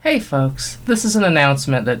Hey folks, this is an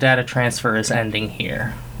announcement that data transfer is ending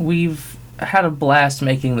here. We've had a blast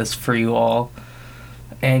making this for you all,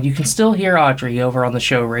 and you can still hear Audrey over on the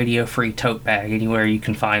show Radio Free Tote Bag anywhere you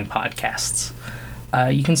can find podcasts.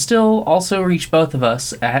 You can still also reach both of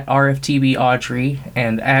us at RFTB Audrey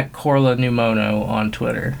and at Corla Numono on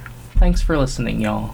Twitter. Thanks for listening, y'all.